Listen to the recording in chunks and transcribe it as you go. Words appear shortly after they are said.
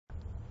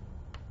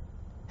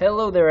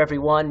Hello there,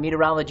 everyone.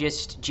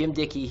 Meteorologist Jim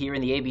Dickey here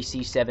in the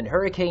ABC 7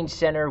 Hurricane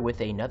Center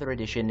with another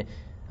edition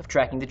of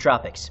Tracking the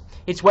Tropics.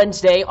 It's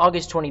Wednesday,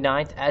 August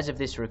 29th. As of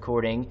this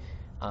recording,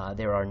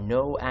 there are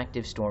no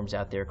active storms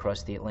out there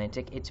across the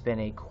Atlantic. It's been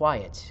a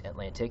quiet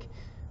Atlantic.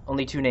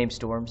 Only two named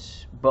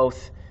storms,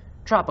 both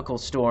tropical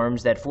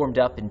storms that formed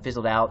up and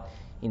fizzled out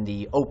in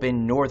the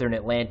open northern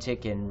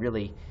Atlantic and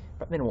really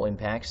minimal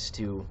impacts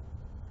to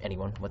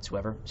anyone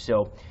whatsoever.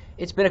 So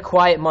it's been a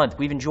quiet month.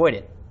 We've enjoyed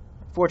it.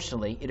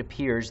 Fortunately, it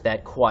appears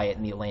that quiet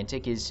in the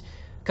Atlantic is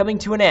coming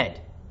to an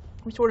end.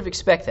 We sort of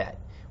expect that.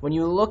 When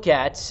you look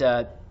at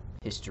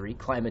history,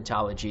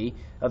 climatology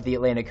of the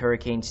Atlantic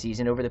hurricane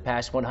season over the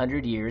past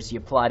 100 years,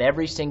 you plot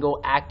every single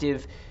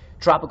active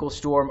tropical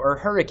storm or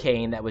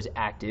hurricane that was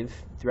active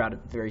throughout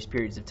various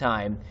periods of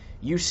time,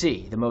 you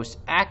see the most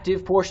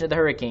active portion of the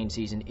hurricane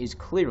season is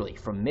clearly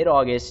from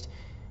mid-August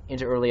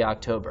into early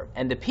October.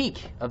 And the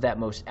peak of that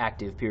most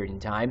active period in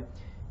time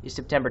is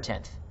September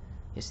 10th.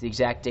 It's the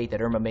exact date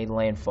that Irma made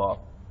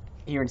landfall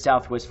here in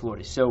southwest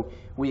Florida. So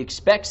we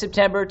expect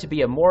September to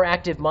be a more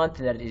active month,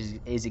 and that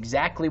is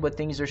exactly what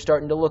things are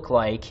starting to look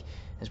like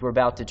as we're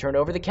about to turn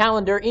over the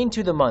calendar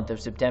into the month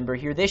of September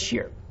here this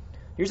year.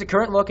 Here's a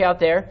current look out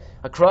there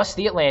across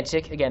the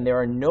Atlantic. Again, there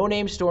are no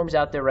named storms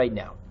out there right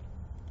now,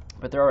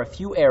 but there are a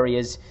few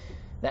areas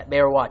that they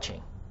are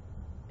watching.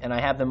 And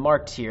I have them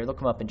marked here. Look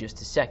them up in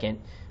just a second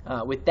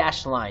with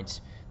dashed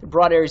lines. The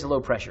broad areas of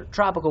low pressure,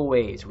 tropical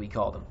waves, we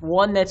call them.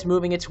 One that's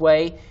moving its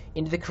way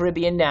into the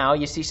Caribbean now.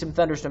 You see some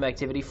thunderstorm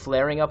activity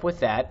flaring up with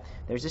that.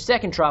 There's a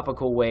second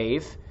tropical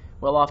wave,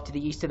 well off to the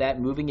east of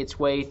that, moving its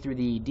way through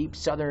the deep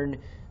southern,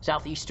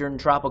 southeastern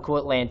tropical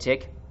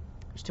Atlantic.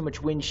 There's too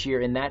much wind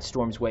shear in that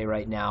storm's way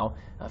right now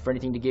for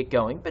anything to get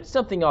going, but it's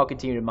something I'll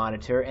continue to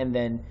monitor. And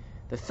then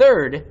the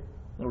third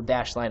little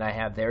dash line I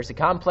have there is a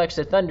complex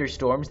of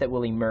thunderstorms that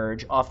will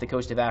emerge off the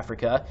coast of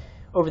Africa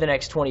over the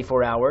next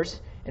 24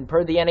 hours. And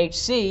per the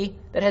NHC,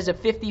 that has a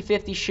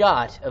 50-50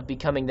 shot of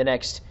becoming the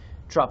next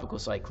tropical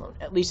cyclone,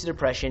 at least a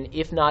depression,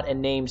 if not a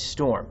named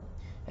storm,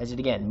 as it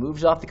again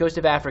moves off the coast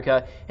of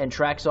Africa and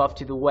tracks off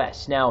to the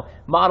west. Now,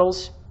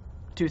 models,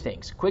 two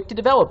things. Quick to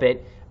develop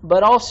it,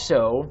 but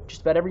also,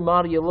 just about every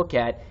model you look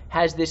at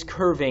has this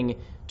curving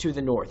to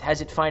the north. Has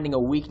it finding a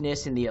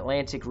weakness in the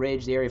Atlantic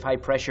ridge, the area of high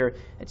pressure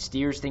that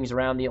steers things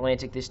around the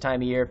Atlantic this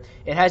time of year?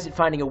 It has it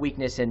finding a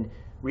weakness and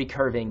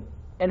recurving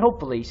and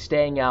hopefully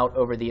staying out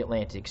over the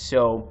Atlantic.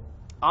 So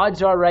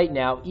odds are right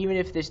now, even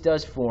if this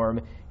does form,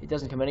 it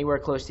doesn't come anywhere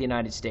close to the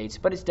United States,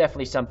 but it's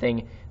definitely something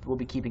that we'll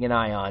be keeping an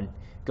eye on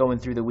going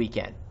through the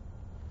weekend.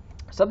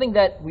 Something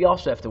that we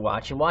also have to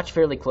watch, and watch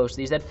fairly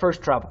closely, is that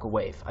first tropical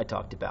wave I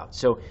talked about.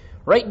 So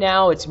right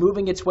now, it's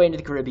moving its way into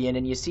the Caribbean,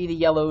 and you see the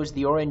yellows,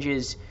 the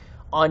oranges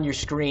on your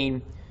screen.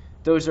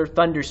 Those are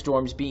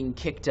thunderstorms being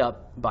kicked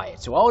up by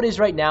it. So all it is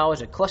right now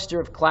is a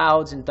cluster of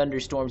clouds and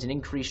thunderstorms and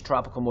increased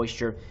tropical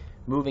moisture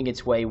moving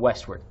its way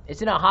westward.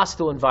 It's in a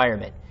hostile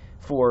environment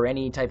for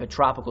any type of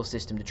tropical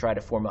system to try to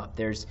form up.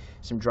 There's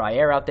some dry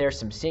air out there,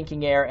 some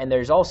sinking air, and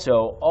there's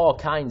also all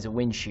kinds of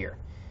wind shear.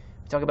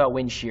 We talk about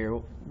wind shear,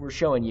 what we're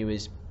showing you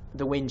is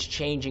the winds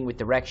changing with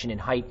direction and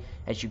height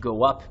as you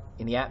go up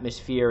in the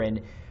atmosphere.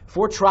 And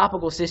for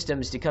tropical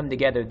systems to come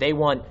together, they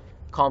want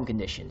calm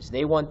conditions.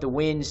 They want the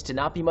winds to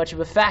not be much of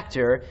a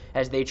factor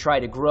as they try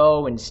to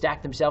grow and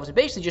stack themselves and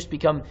basically just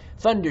become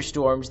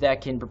thunderstorms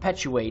that can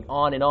perpetuate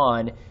on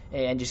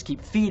and just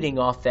keep feeding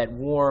off that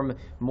warm,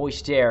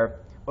 moist air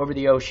over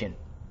the ocean.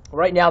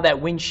 Right now,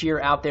 that wind shear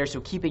out there, so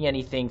keeping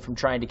anything from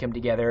trying to come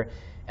together,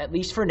 at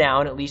least for now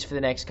and at least for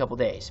the next couple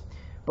days.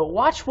 But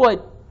watch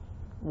what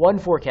one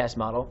forecast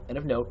model, and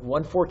of note,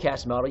 one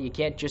forecast model, you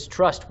can't just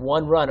trust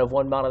one run of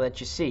one model that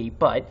you see,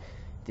 but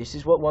this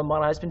is what one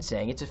model has been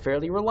saying. It's a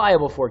fairly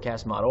reliable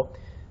forecast model,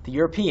 the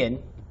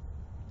European.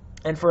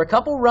 And for a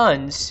couple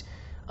runs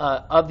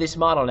of this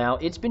model now,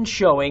 it's been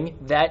showing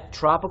that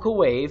tropical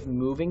wave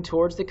moving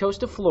towards the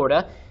coast of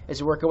Florida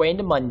as we work our way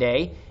into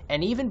Monday.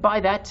 And even by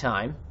that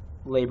time,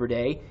 Labor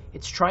Day,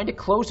 it's trying to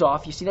close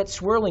off. You see that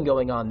swirling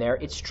going on there.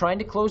 It's trying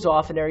to close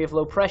off an area of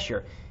low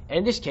pressure. And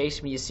in this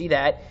case, when you see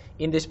that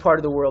in this part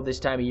of the world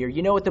this time of year,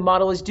 you know what the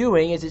model is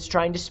doing is it's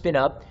trying to spin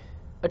up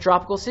a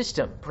tropical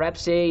system,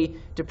 perhaps a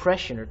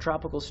depression or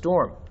tropical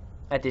storm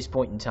at this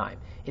point in time.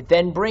 It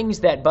then brings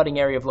that budding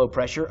area of low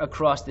pressure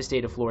across the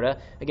state of Florida.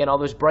 Again, all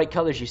those bright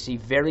colors you see,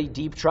 very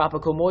deep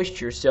tropical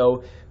moisture,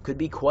 so could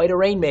be quite a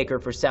rainmaker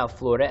for South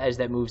Florida as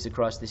that moves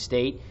across the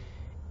state.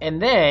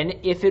 And then,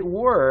 if it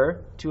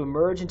were to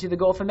emerge into the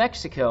Gulf of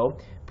Mexico,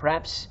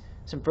 perhaps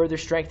some further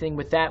strengthening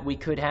with that, we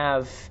could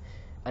have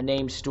a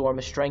named storm,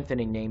 a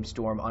strengthening named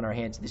storm on our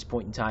hands at this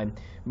point in time,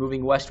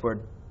 moving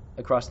westward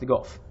across the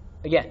Gulf.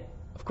 Again,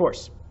 of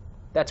course,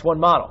 that's one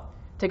model.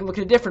 Take a look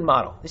at a different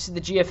model. This is the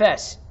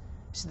GFS.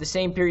 This is the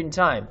same period in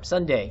time,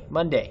 Sunday,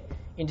 Monday,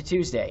 into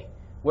Tuesday.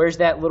 Where's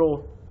that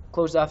little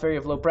closed-off area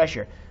of low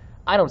pressure?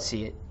 I don't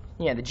see it.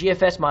 Yeah, the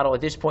GFS model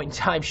at this point in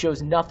time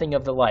shows nothing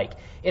of the like.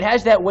 It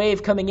has that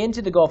wave coming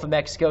into the Gulf of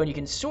Mexico, and you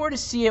can sort of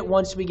see it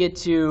once we get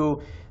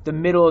to the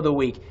middle of the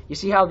week. You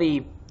see how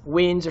the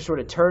winds are sort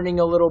of turning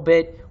a little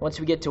bit once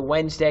we get to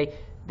Wednesday.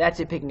 that's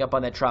it picking up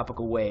on that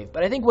tropical wave.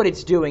 But I think what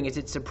it's doing is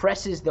it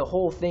suppresses the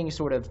whole thing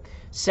sort of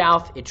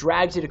south, it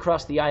drags it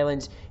across the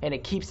islands, and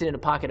it keeps it in a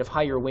pocket of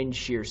higher wind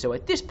shear. So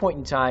at this point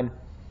in time,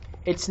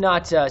 it's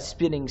not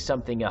spinning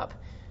something up.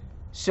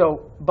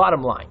 So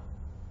bottom line,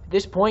 at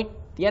this point,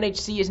 the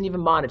NHC isn't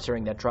even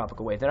monitoring that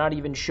tropical wave. They're not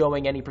even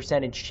showing any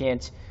percentage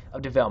chance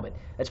of development.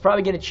 That's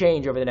probably going to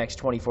change over the next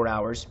 24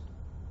 hours.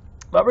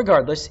 But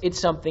regardless, it's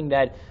something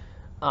that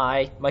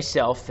I,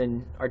 myself,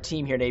 and our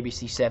team here at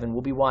ABC7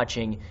 will be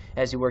watching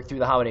as we work through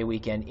the holiday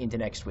weekend into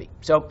next week.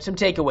 So some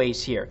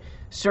takeaways here.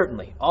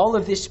 Certainly, all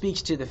of this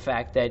speaks to the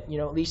fact that,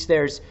 at least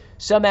there's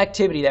some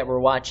activity that we're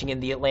watching in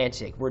the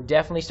Atlantic. We're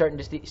definitely starting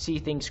to see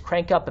things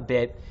crank up a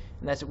bit,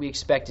 and that's what we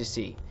expect to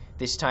see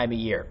this time of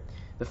year.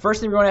 The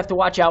first thing we're going to have to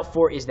watch out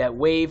for is that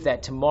wave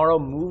that tomorrow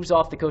moves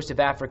off the coast of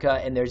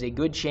Africa, and there's a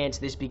good chance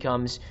this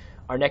becomes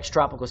our next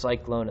tropical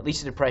cyclone, at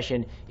least a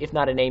depression, if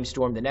not a named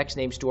storm. The next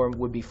named storm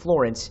would be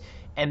Florence.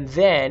 And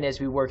then,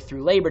 as we work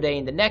through Labor Day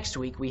into next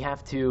week, we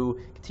have to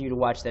continue to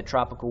watch that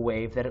tropical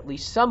wave that at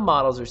least some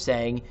models are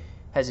saying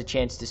has a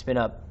chance to spin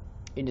up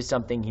into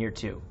something here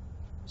too.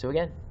 So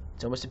again,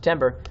 it's almost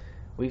September.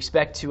 We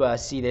expect to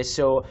see this.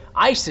 So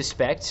I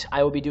suspect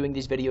I will be doing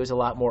these videos a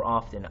lot more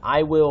often.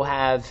 I will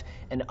have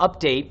an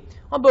update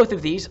on both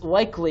of these,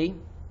 likely,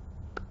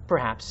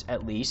 perhaps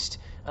at least.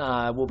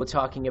 We'll be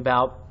talking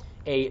about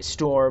a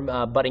storm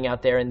budding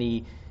out there in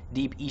the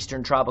deep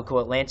eastern tropical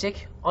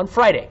Atlantic on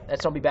Friday.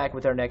 That's when I'll be back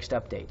with our next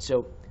update.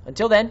 So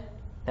until then,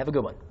 have a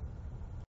good one.